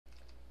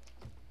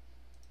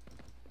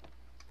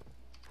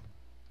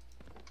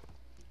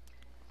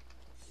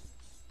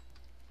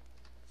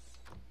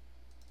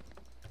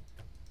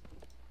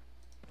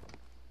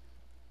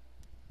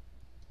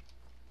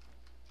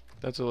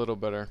That's a little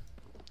better.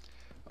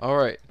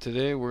 Alright,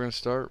 today we're gonna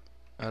start.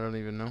 I don't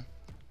even know.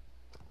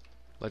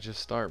 Let's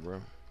just start,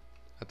 bro.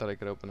 I thought I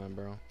could open that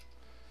barrel.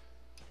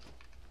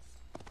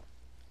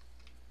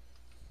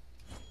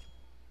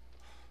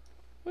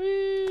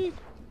 Whee!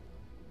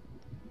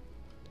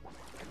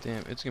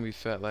 Damn, it's gonna be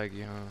fat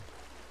laggy, huh?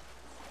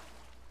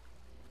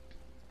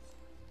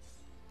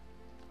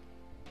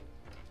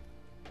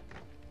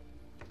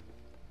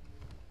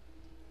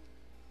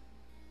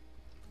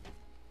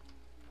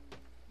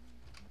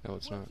 No,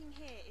 it's not.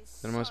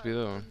 Then it must be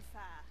the one.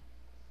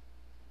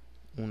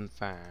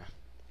 Unfair.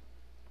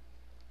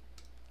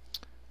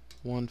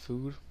 One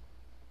food.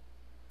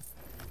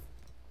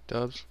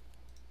 Dubs.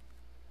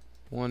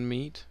 One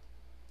meat.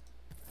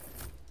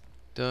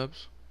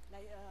 Dubs.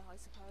 Later, I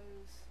suppose.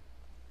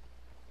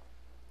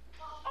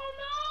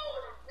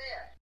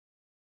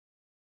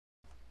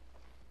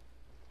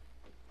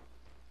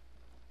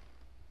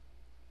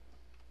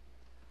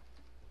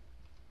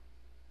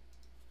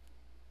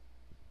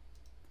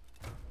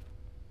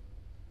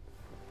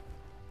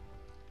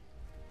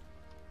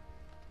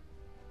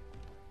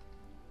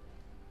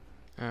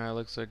 Alright,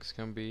 looks like it's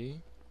gonna be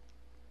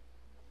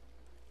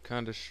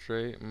kinda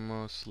straight,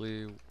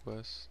 mostly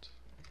west.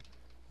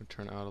 We'll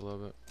turn out a little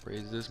bit.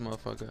 Raise this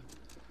motherfucker.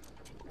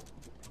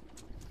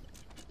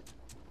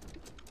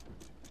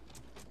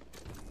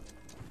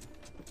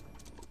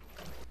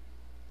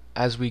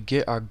 As we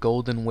get our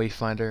golden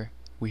wayfinder,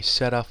 we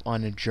set off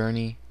on a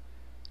journey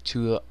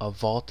to a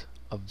vault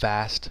of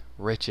vast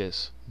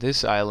riches.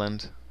 This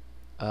island,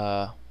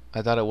 I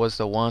thought it was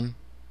the one,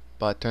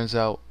 but turns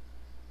out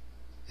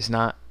it's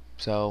not.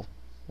 So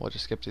we'll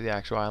just skip to the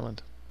actual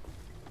island.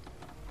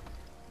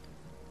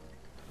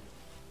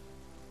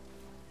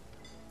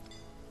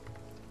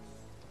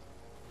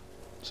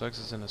 Sucks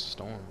it's in a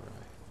storm, bro.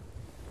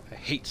 I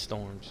hate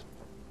storms.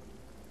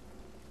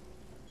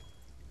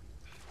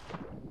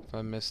 If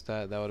I missed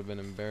that, that would have been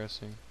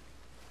embarrassing.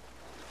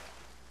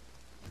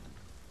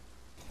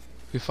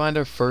 We find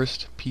our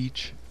first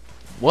peach.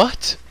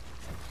 What?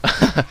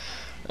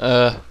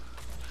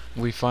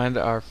 We find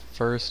our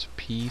first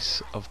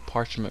piece of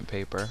parchment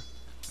paper.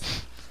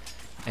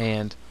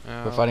 And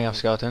we're fighting off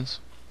skeletons.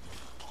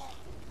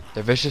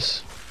 They're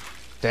vicious.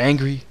 They're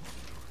angry.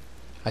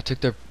 I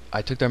took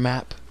their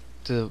map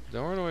to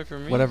don't run away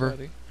from me, whatever.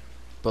 Buddy.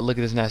 But look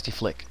at this nasty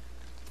flick.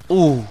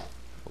 Ooh.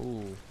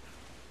 Ooh.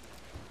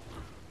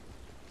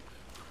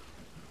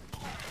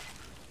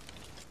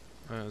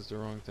 That was the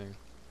wrong thing.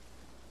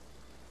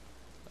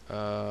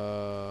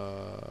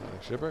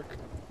 Shipwreck?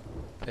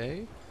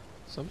 A?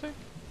 Something?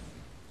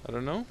 I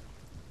don't know.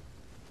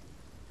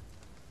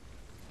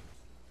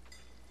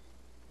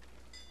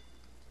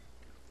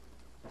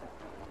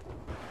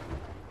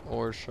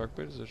 Or shark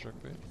bait? Is it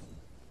shark bait?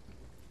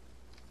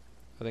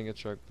 I think it's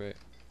shark bait.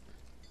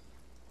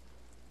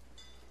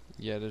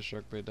 Yeah, it is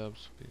shark bait,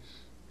 Dubs.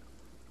 Peace.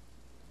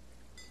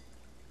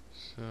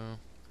 So.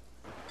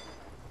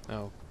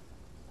 Oh.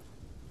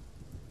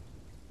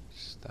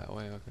 Just that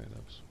way? Okay,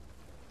 Dubs.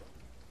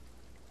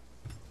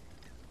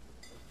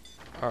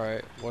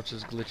 Alright, watch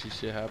this glitchy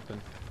shit happen.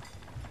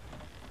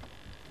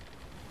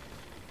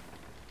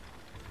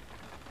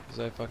 As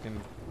I fucking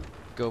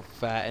go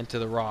fat into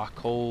the rock.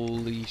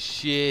 Holy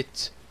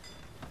shit.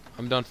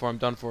 I'm done for, I'm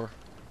done for.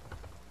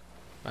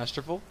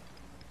 Masterful?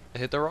 I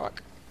hit the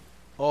rock?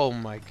 Oh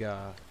my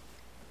god.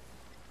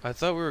 I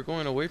thought we were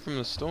going away from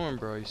the storm,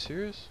 bro. Are you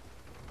serious?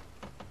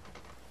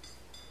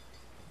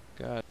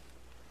 God.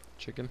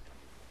 Chicken.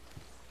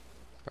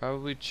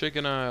 Probably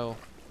chicken aisle.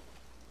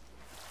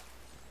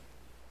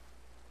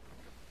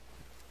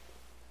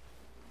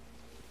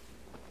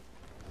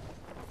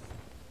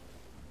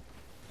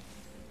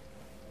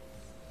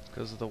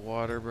 Because of the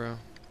water, bro.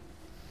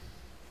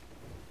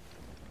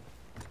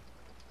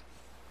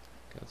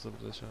 Let's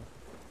look this up.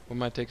 We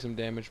might take some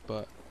damage,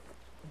 but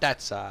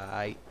that's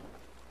alright.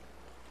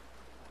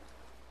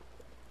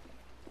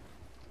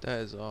 That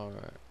is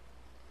alright.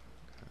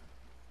 Okay.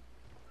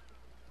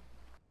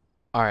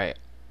 Alright.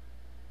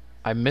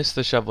 I missed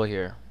the shovel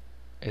here.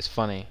 It's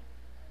funny.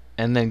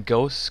 And then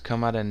ghosts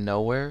come out of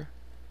nowhere.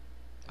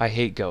 I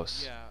hate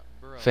ghosts. Yeah,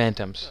 bro,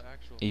 phantoms,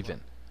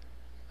 even.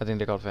 I think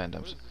they're called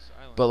phantoms.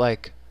 But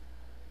like,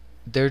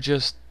 they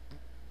just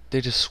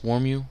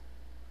swarm you.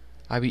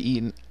 I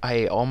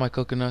ate all my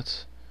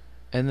coconuts,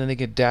 and then they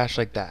get dashed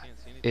like that.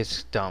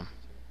 It's dumb.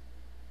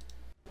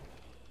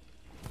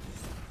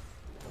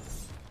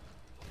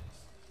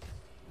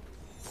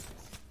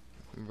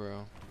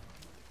 Bro.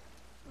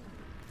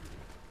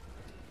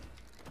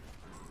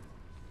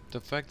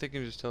 The fact they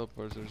can just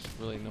teleport, there's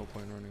really no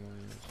point in running away.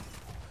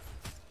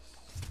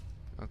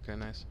 Okay,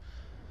 nice.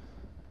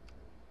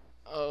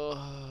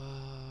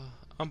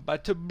 I'm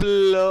about to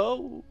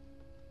blow.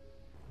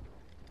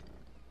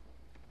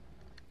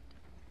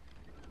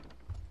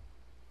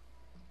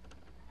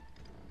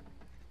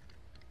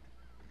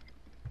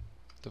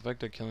 The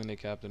fact they're killing the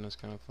captain is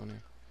kind of funny.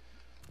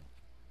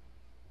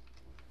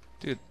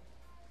 Dude,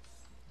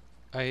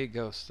 I hate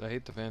ghosts. I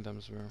hate the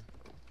phantoms, bro.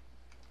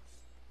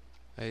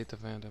 I hate the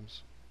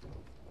phantoms.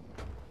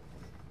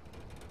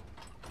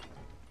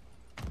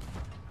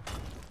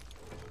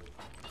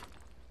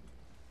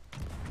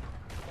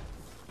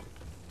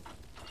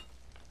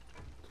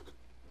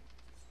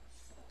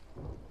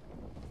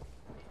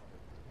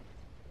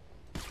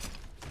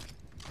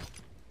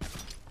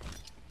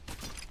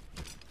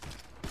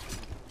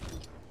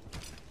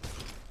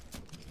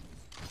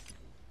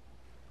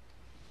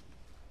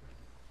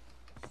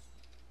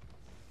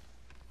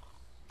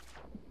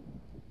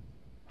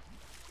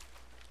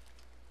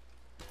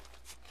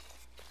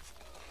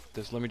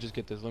 this. Let me just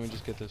get this. Let me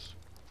just get this.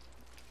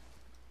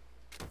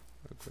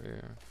 Look right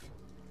here.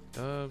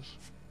 Dubs.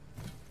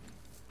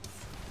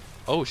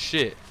 Oh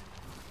shit.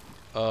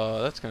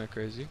 That's kind of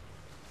crazy.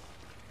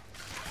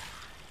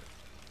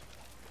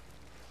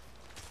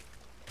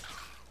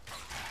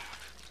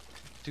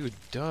 Dude,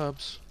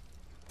 dubs.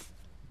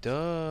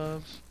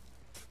 Dubs.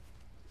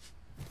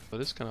 Oh,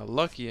 this is kind of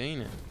lucky,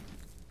 ain't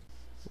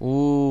it?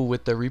 Ooh,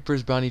 with the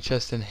Reaper's bounty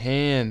chest in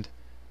hand,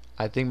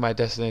 I think my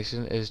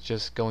destination is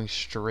just going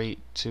straight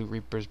to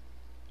Reaper's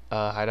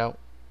hideout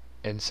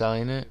and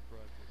selling it.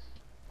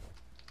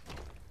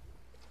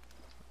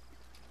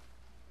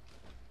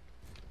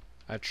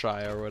 I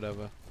try or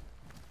whatever.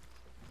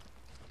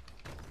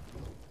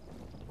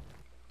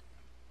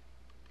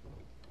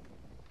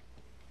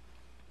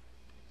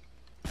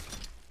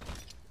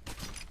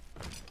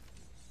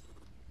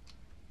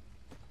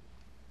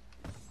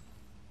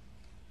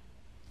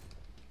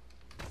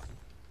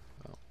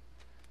 Oh.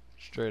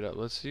 Straight up.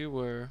 Let's see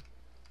where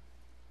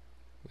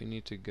we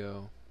need to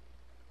go.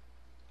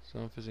 So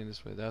I'm fizzing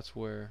this way. That's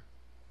where.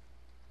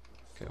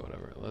 Okay,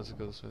 whatever. Let's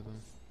go this way then.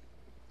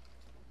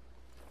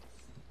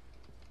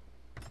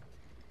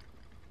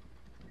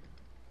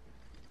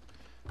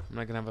 I'm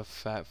not gonna have a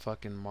fat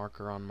fucking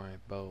marker on my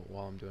boat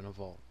while I'm doing a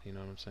vault. You know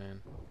what I'm saying?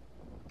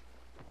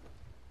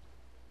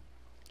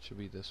 Should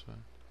be this way.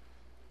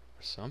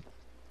 Or something.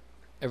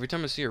 Every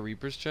time I see a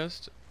Reaper's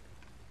chest,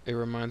 it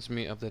reminds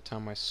me of the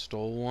time I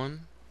stole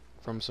one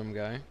from some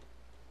guy.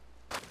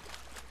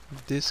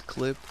 This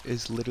clip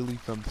is literally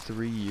from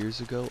 3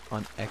 years ago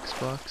on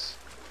Xbox.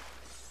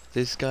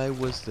 This guy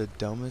was the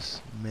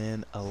dumbest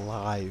man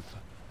alive.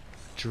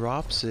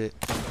 Drops it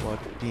while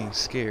being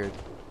scared.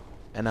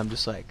 And I'm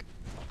just like,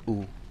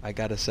 ooh, I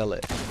gotta sell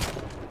it.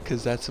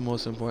 Cause that's the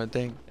most important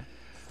thing.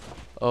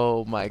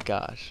 Oh my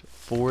gosh.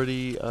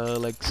 40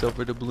 like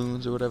silver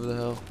doubloons or whatever the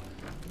hell.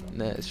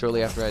 Nah,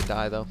 shortly after I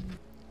die though.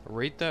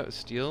 Rate that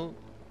steal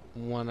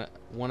 1 out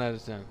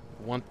of 10.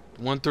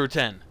 1 through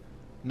 10.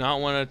 Not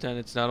 1 out of 10.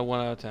 It's not a 1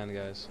 out of 10,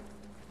 guys.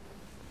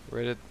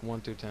 Rate it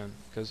 1 through 10.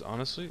 Cause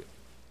honestly,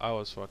 I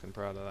was fucking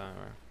proud of that,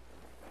 right?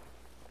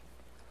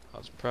 I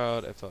was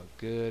proud. It felt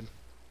good.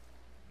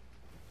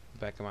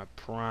 Back in my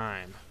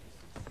prime.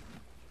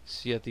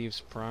 See a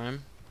Thieves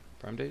prime?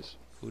 Prime days?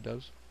 Who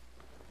does?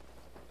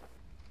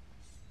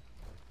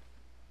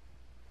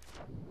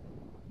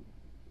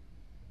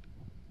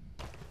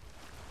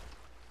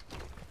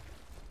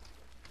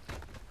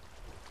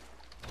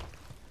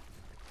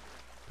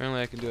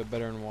 Apparently I can do it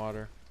better in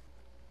water.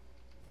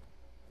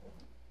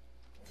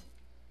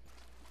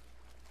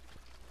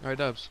 Alright,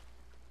 Dubs.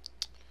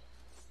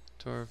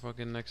 To our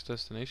fucking next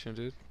destination,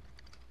 dude.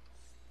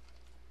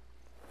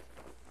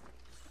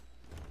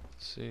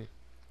 Let's see.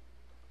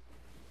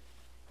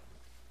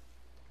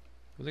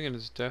 I'm thinking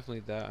it's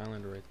definitely that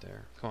island right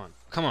there. Come on.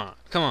 Come on.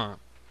 Come on.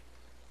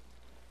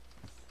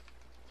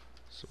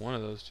 It's one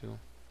of those two.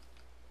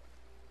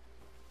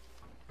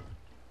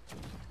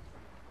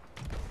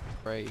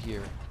 Right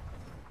here.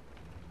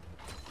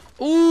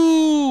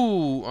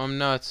 Ooh! I'm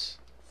nuts.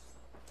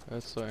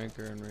 That's the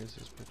anchor and raise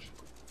this bitch.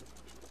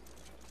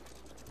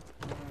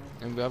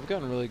 And I've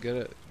gotten really good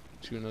at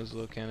shooting those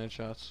little cannon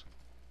shots.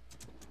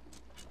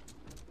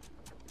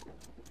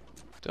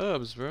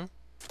 Dubs, bro.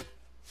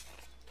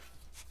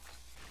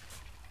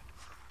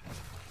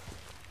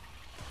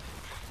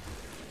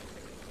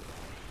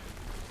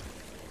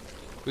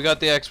 We got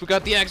the X, we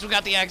got the X, we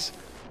got the X!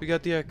 We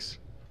got the X.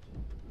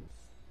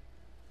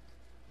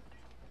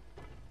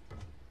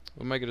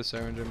 We might get a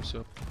siren gem,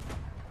 so.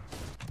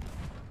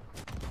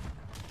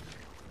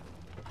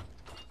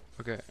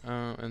 Okay,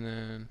 and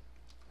then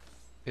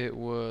it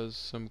was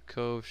some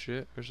cove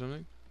shit or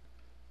something.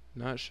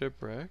 Not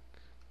shipwreck.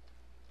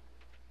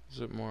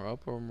 Is it more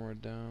up or more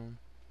down?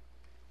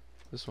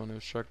 This one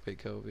is Sharkbait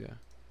Cove, yeah.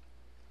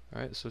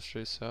 Alright, so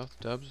straight south.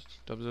 Dubs.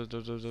 Dubs, dubs,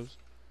 dubs, dubs, dubs.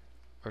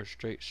 Or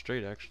straight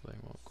actually.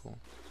 Well, cool.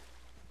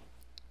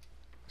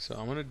 So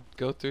I'm gonna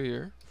go through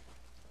here.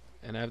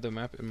 And I have the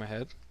map in my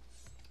head.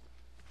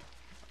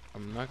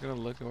 I'm not gonna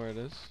look at where it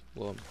is.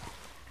 Well,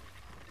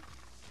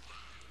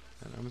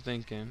 and I'm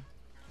thinking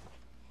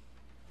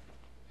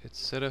it's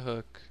set a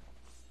hook.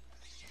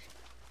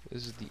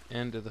 This is the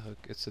end of the hook.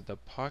 It's at the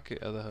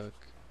pocket of the hook.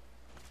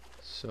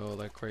 So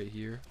like right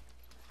here.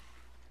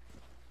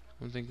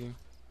 I'm thinking.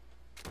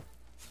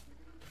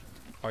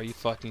 Are you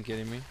fucking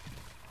kidding me?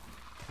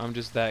 I'm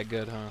just that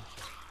good, huh?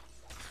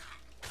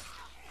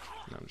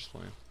 No, I'm just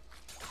playing.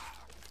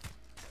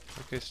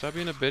 Okay, stop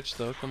being a bitch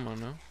though. Come on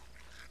now.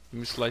 Let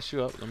me slice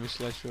you up. Let me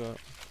slice you up.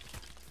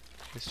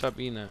 Hey, stop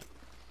eating that.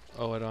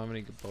 Oh, I don't have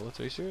any good bullets.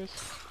 Are you serious?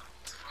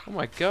 Oh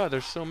my god,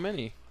 there's so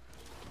many.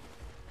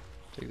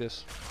 Take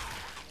this.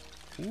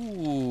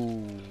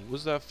 Ooh.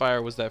 Was that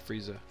fire? Was that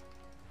Frieza?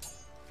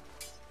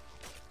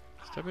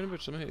 Stop being a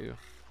bitch. I'm gonna hit you.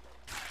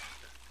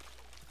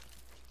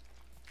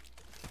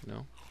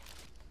 No.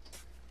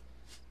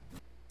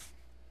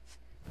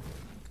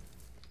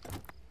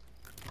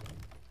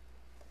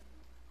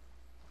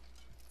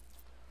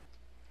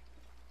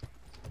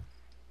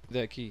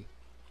 That key.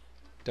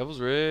 Devil's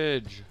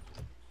Ridge.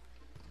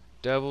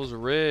 Devil's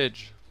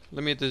Ridge.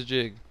 Let me hit this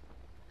jig.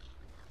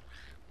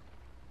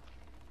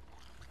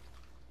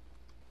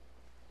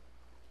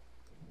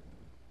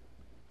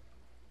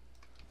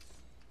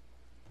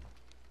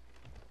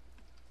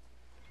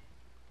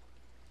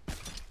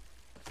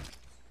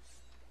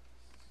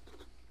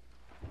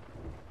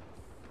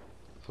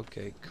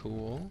 Okay,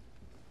 cool.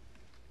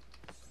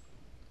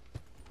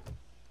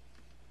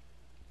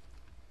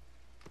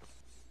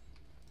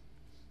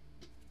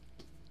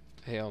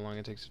 Hey, how long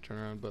it takes to turn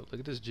around, but look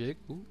at this jig.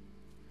 Ooh.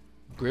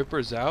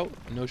 Gripper's out,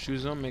 no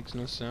shoes on, makes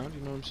no sound,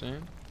 you know what I'm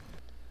saying?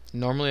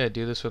 Normally I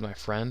do this with my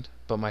friend,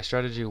 but my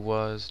strategy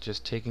was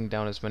just taking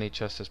down as many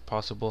chests as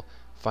possible,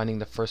 finding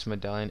the first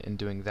medallion and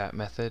doing that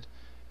method.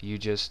 You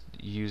just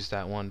use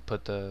that one,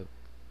 put the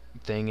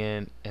thing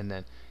in, and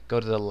then go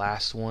to the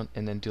last one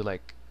and then do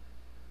like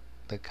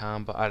the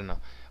combo. I don't know.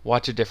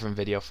 Watch a different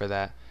video for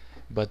that.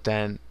 But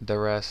then the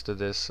rest of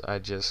this I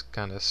just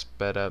kind of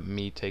sped up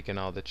me taking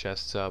all the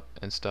chests up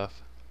and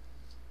stuff.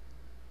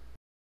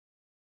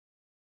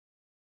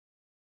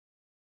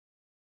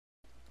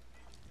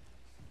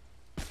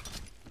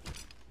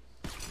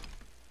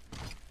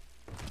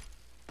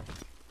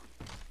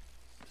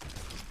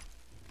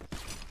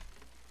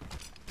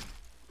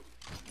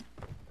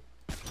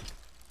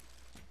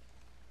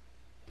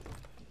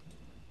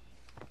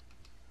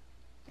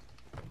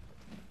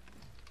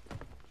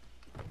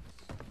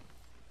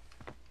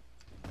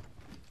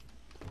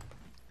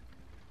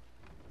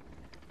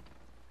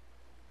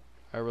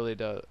 I really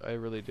do. I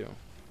really do.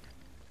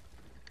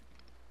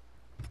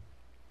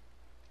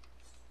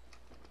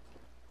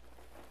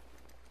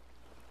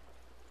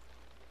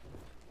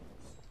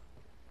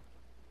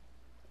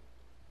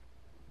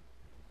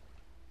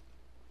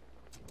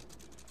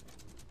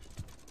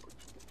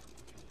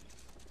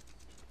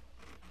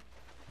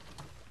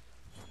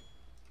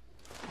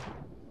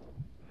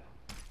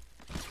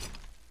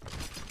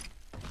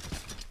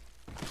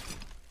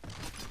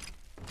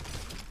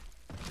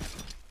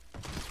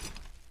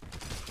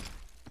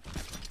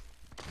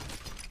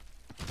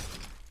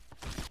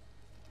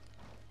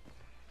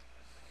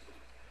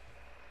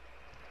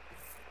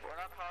 We're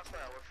not hostile,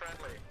 we're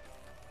friendly.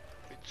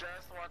 We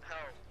just want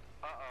help.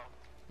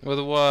 Uh-oh. With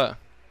what?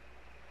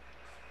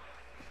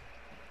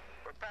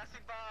 We're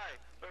passing by!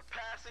 We're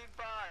passing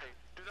by!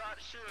 Do not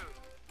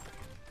shoot!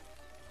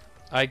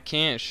 I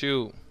can't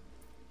shoot.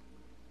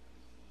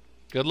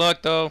 Good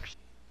luck though.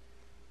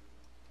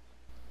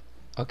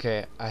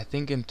 Okay, I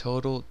think in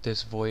total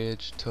this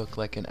voyage took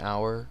like an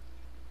hour.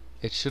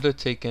 It should have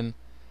taken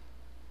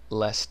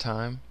less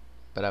time,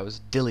 but I was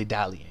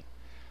dilly-dallying.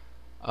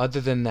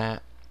 Other than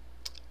that,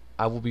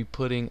 I will be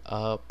putting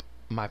up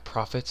my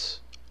profits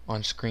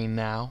on screen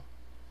now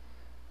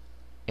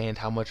and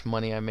how much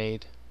money I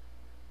made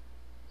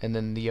and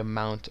then the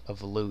amount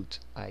of loot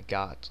I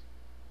got.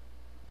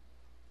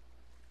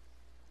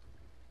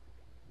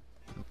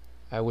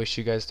 I wish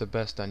you guys the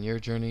best on your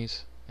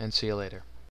journeys and see you later.